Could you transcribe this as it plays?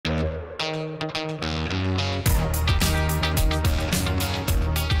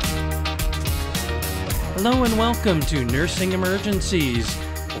Hello and welcome to Nursing Emergencies,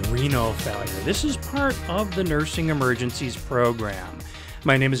 Renal Failure. This is part of the Nursing Emergencies program.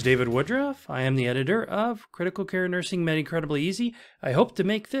 My name is David Woodruff. I am the editor of Critical Care Nursing Made Incredibly Easy. I hope to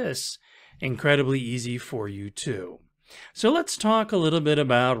make this incredibly easy for you too. So let's talk a little bit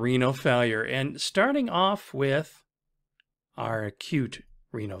about renal failure, and starting off with our acute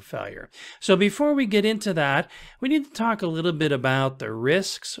renal failure. So before we get into that, we need to talk a little bit about the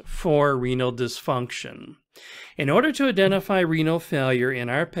risks for renal dysfunction. In order to identify renal failure in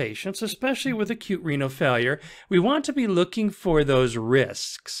our patients, especially with acute renal failure, we want to be looking for those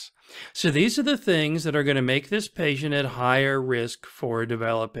risks. So these are the things that are going to make this patient at higher risk for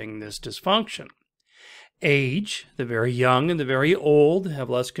developing this dysfunction. Age, the very young and the very old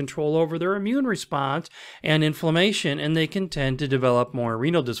have less control over their immune response and inflammation, and they can tend to develop more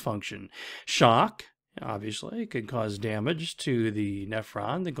renal dysfunction. Shock, obviously, could cause damage to the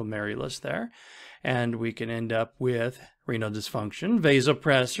nephron, the glomerulus there, and we can end up with renal dysfunction.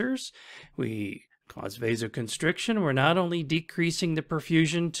 Vasopressors, we cause vasoconstriction. We're not only decreasing the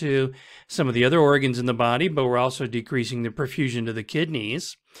perfusion to some of the other organs in the body, but we're also decreasing the perfusion to the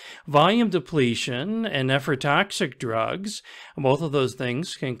kidneys. Volume depletion and nephrotoxic drugs, both of those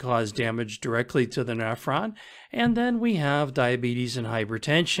things can cause damage directly to the nephron. And then we have diabetes and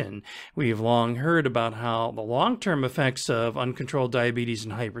hypertension. We've long heard about how the long-term effects of uncontrolled diabetes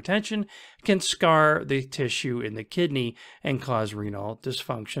and hypertension can scar the tissue in the kidney and cause renal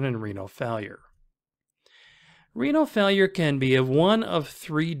dysfunction and renal failure. Renal failure can be of one of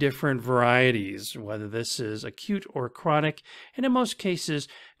three different varieties, whether this is acute or chronic, and in most cases,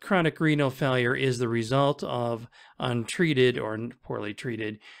 chronic renal failure is the result of untreated or poorly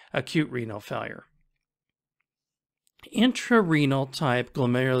treated acute renal failure. Intrarenal type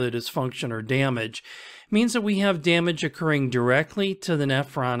glomerular dysfunction or damage means that we have damage occurring directly to the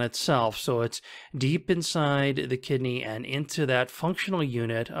nephron itself. So it's deep inside the kidney and into that functional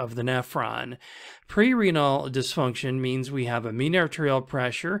unit of the nephron. Prerenal dysfunction means we have a mean arterial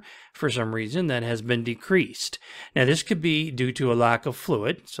pressure for some reason that has been decreased. Now this could be due to a lack of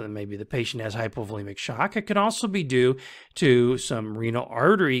fluid, so maybe the patient has hypovolemic shock. It could also be due to some renal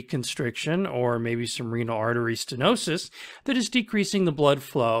artery constriction or maybe some renal artery stenosis that is decreasing the blood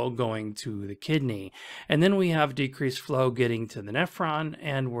flow going to the kidney. And then we have decreased flow getting to the nephron,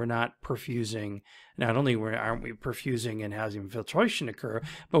 and we're not perfusing. Not only aren't we perfusing and having filtration occur,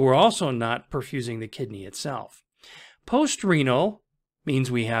 but we're also not perfusing the kidney itself. Postrenal means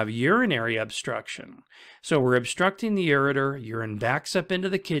we have urinary obstruction. So we're obstructing the ureter, urine backs up into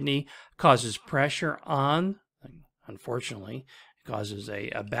the kidney, causes pressure on, unfortunately, causes a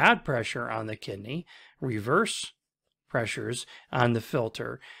bad pressure on the kidney, reverse pressures on the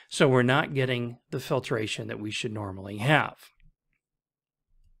filter, so we're not getting the filtration that we should normally have.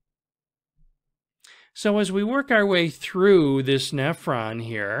 So as we work our way through this nephron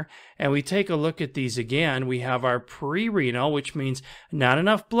here, and we take a look at these again, we have our prerenal, which means not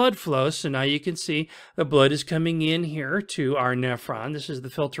enough blood flow. So now you can see the blood is coming in here to our nephron. This is the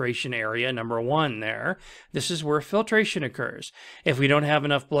filtration area, number 1 there. This is where filtration occurs. If we don't have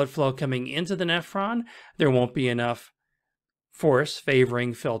enough blood flow coming into the nephron, there won't be enough force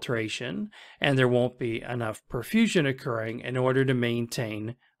favoring filtration, and there won't be enough perfusion occurring in order to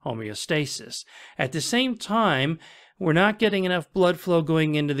maintain homeostasis. At the same time, we're not getting enough blood flow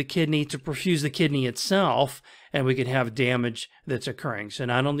going into the kidney to perfuse the kidney itself, and we can have damage that's occurring. So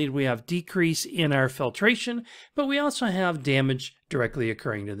not only do we have decrease in our filtration, but we also have damage directly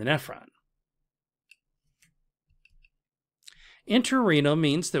occurring to the nephron. Intrarenal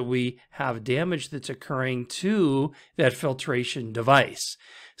means that we have damage that's occurring to that filtration device.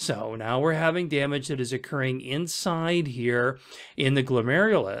 So now we're having damage that is occurring inside here in the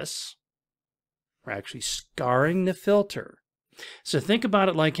glomerulus. We're actually scarring the filter. So think about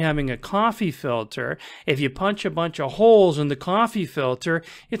it like having a coffee filter. If you punch a bunch of holes in the coffee filter,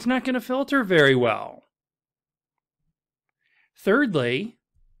 it's not going to filter very well. Thirdly,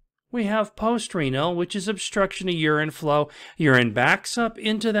 we have postrenal, which is obstruction of urine flow. Urine backs up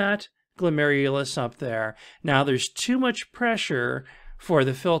into that glomerulus up there. Now there's too much pressure for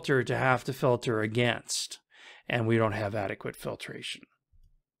the filter to have to filter against, and we don't have adequate filtration.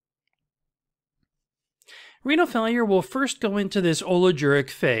 Renal failure will first go into this oliguric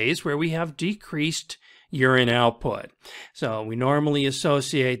phase where we have decreased urine output. So we normally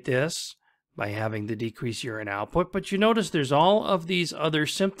associate this by having the decreased urine output, but you notice there's all of these other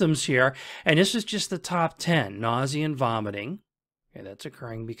symptoms here, and this is just the top 10. Nausea and vomiting. Okay, that's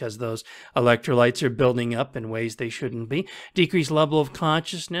occurring because those electrolytes are building up in ways they shouldn't be. Decreased level of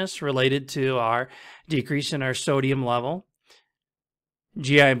consciousness related to our decrease in our sodium level.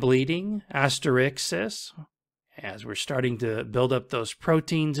 GI bleeding, asterixis, as we're starting to build up those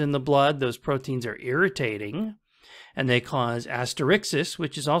proteins in the blood. Those proteins are irritating, and they cause asterixis,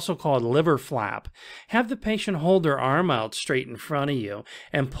 which is also called liver flap. Have the patient hold their arm out straight in front of you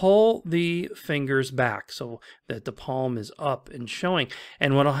and pull the fingers back so that the palm is up and showing.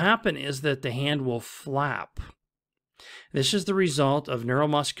 And what will happen is that the hand will flap. This is the result of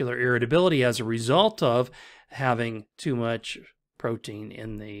neuromuscular irritability as a result of having too much protein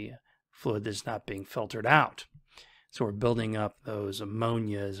in the fluid that's not being filtered out. So we're building up those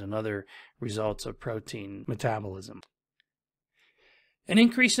ammonias and other results of protein metabolism. An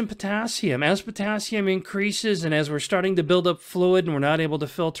increase in potassium. As potassium increases and as we're starting to build up fluid and we're not able to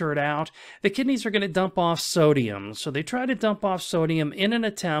filter it out, the kidneys are going to dump off sodium. So they try to dump off sodium in an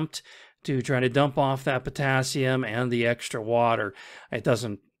attempt to try to dump off that potassium and the extra water. It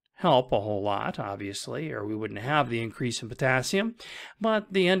doesn't help a whole lot, obviously, or we wouldn't have the increase in potassium,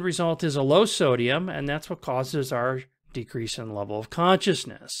 but the end result is a low sodium, and that's what causes our decrease in level of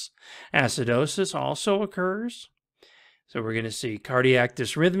consciousness. Acidosis also occurs, so we're going to see cardiac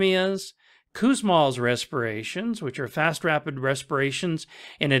dysrhythmias, Kussmaul's respirations, which are fast, rapid respirations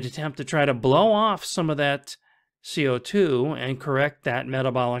in an attempt to try to blow off some of that CO2 and correct that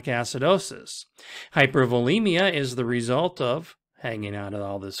metabolic acidosis. Hypervolemia is the result of hanging out of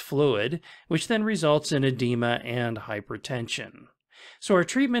all this fluid, which then results in edema and hypertension. So our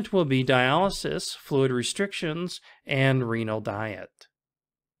treatment will be dialysis, fluid restrictions, and renal diet.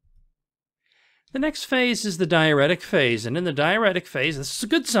 The next phase is the diuretic phase, and in the diuretic phase, this is a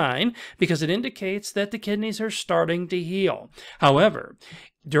good sign because it indicates that the kidneys are starting to heal. However,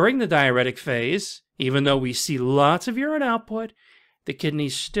 during the diuretic phase, even though we see lots of urine output, the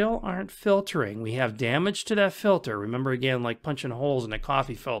kidneys still aren't filtering. We have damage to that filter. Remember, again, like punching holes in a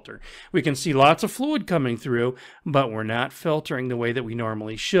coffee filter. We can see lots of fluid coming through, but we're not filtering the way that we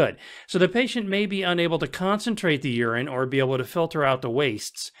normally should. So the patient may be unable to concentrate the urine or be able to filter out the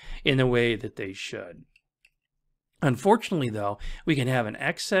wastes in the way that they should. Unfortunately, though, we can have an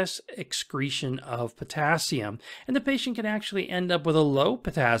excess excretion of potassium, and the patient can actually end up with a low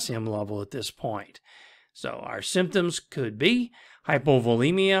potassium level at this point. So our symptoms could be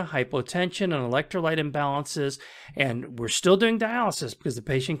hypovolemia, hypotension, and electrolyte imbalances, and we're still doing dialysis because the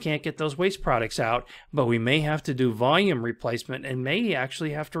patient can't get those waste products out, but we may have to do volume replacement and may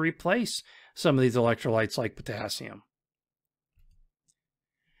actually have to replace some of these electrolytes like potassium.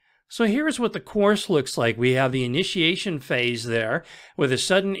 So here's what the course looks like. We have the initiation phase there with a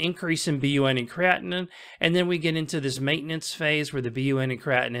sudden increase in BUN and creatinine, and then we get into this maintenance phase where the BUN and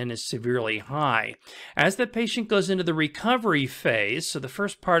creatinine is severely high. As the patient goes into the recovery phase, so the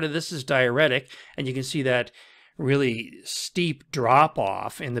first part of this is diuretic, and you can see that really steep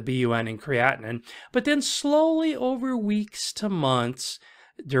drop-off in the BUN and creatinine, but then slowly over weeks to months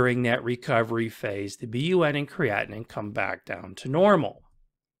during that recovery phase, the BUN and creatinine come back down to normal.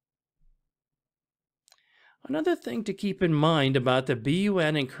 Another thing to keep in mind about the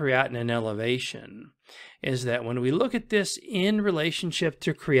BUN and creatinine elevation is that when we look at this in relationship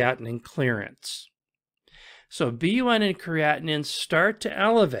to creatinine clearance, so BUN and creatinine start to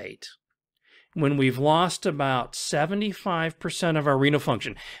elevate when we've lost about 75% of our renal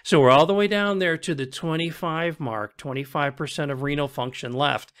function. So we're all the way down there to the 25 mark, 25% of renal function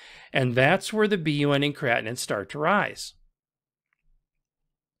left, and that's where the BUN and creatinine start to rise.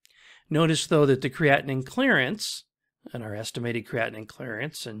 Notice, though, that the creatinine clearance and our estimated creatinine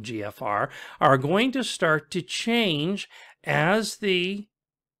clearance and GFR are going to start to change as the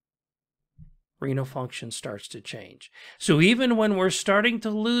renal function starts to change. So even when we're starting to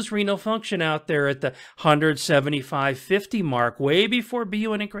lose renal function out there at the 175-50 mark, way before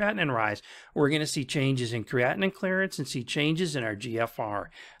BUN and creatinine rise, we're going to see changes in creatinine clearance and see changes in our GFR.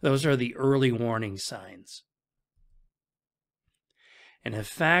 Those are the early warning signs. And in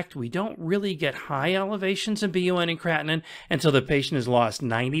fact, we don't really get high elevations in BUN and creatinine until the patient has lost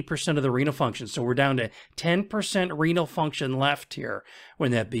 90% of the renal function. So we're down to 10% renal function left here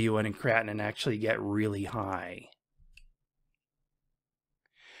when that BUN and creatinine actually get really high.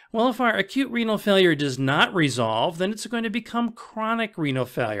 Well, if our acute renal failure does not resolve, then it's going to become chronic renal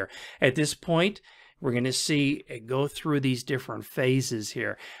failure. At this point, we're going to see it go through these different phases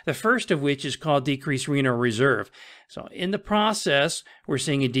here. The first of which is called decreased renal reserve. So in the process, we're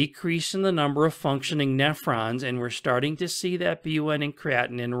seeing a decrease in the number of functioning nephrons, and we're starting to see that BUN and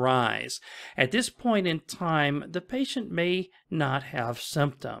creatinine rise. At this point in time, the patient may not have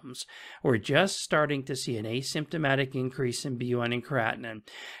symptoms. We're just starting to see an asymptomatic increase in BUN and creatinine.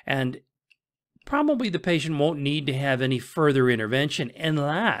 And probably the patient won't need to have any further intervention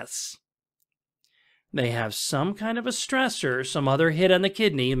unless they have some kind of a stressor, some other hit on the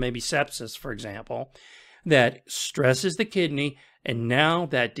kidney, maybe sepsis, for example, that stresses the kidney, and now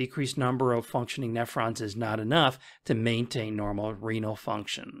that decreased number of functioning nephrons is not enough to maintain normal renal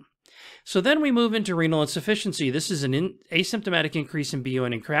function. So then we move into renal insufficiency. This is an asymptomatic increase in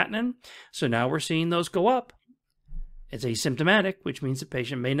BUN and creatinine. So now we're seeing those go up. It's asymptomatic, which means the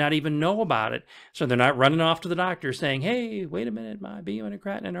patient may not even know about it. So they're not running off to the doctor saying, hey, wait a minute, my BUN and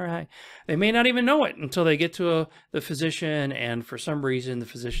creatinine are high. They may not even know it until they get to the physician, and for some reason the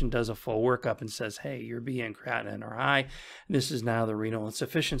physician does a full workup and says, hey, your BUN and creatinine are high. This is now the renal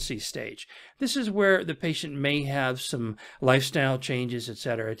insufficiency stage. This is where the patient may have some lifestyle changes,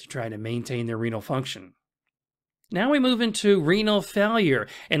 etc., to try to maintain their renal function. Now we move into renal failure,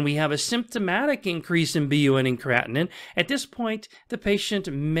 and we have a symptomatic increase in BUN and creatinine. At this point, the patient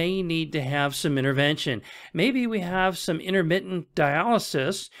may need to have some intervention. Maybe we have some intermittent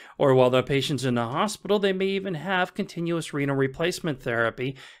dialysis, or while the patient's in the hospital, they may even have continuous renal replacement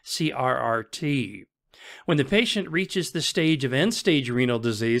therapy, CRRT. When the patient reaches the stage of end-stage renal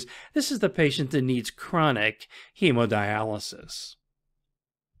disease, this is the patient that needs chronic hemodialysis.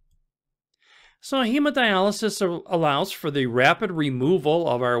 So hemodialysis allows for the rapid removal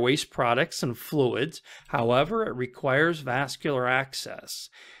of our waste products and fluids. However, it requires vascular access.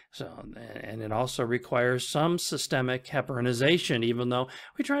 And it also requires some systemic heparinization, even though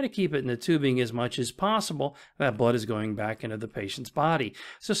we try to keep it in the tubing as much as possible. That blood is going back into the patient's body.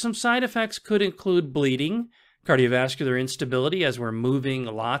 So some side effects could include bleeding, cardiovascular instability as we're moving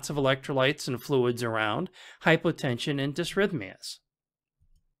lots of electrolytes and fluids around, hypotension, and dysrhythmias.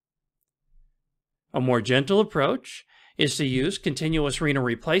 A more gentle approach is to use continuous renal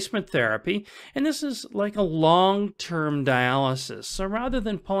replacement therapy, and this is like a long-term dialysis. So rather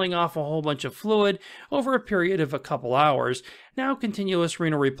than pulling off a whole bunch of fluid over a period of a couple hours, now continuous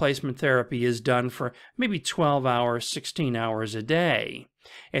renal replacement therapy is done for maybe 12 hours, 16 hours a day.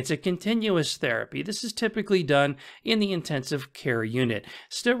 It's a continuous therapy. This is typically done in the intensive care unit.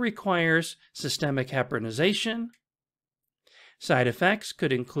 Still requires systemic heparinization. Side effects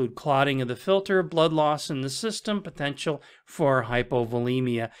could include clotting of the filter, blood loss in the system, potential for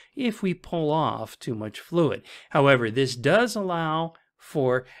hypovolemia if we pull off too much fluid. However, this does allow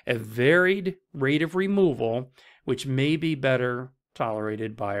for a varied rate of removal, which may be better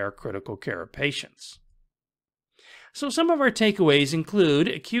tolerated by our critical care patients. So some of our takeaways include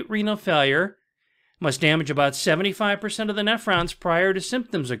acute renal failure must damage about 75% of the nephrons prior to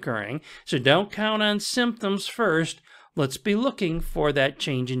symptoms occurring, so don't count on symptoms first. Let's be looking for that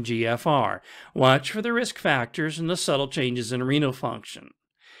change in GFR. Watch for the risk factors and the subtle changes in renal function.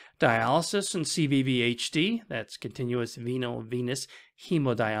 Dialysis and CVVHD, that's continuous venous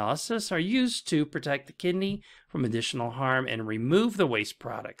hemodialysis, are used to protect the kidney from additional harm and remove the waste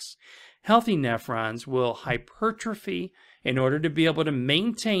products. Healthy nephrons will hypertrophy in order to be able to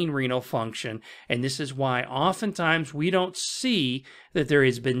maintain renal function, and this is why oftentimes we don't see that there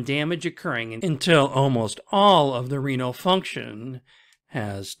has been damage occurring until almost all of the renal function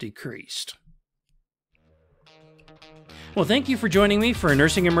has decreased. Well, thank you for joining me for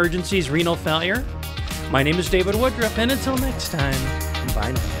Nursing Emergencies Renal Failure. My name is David Woodruff, and until next time,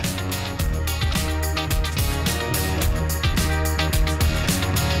 bye now.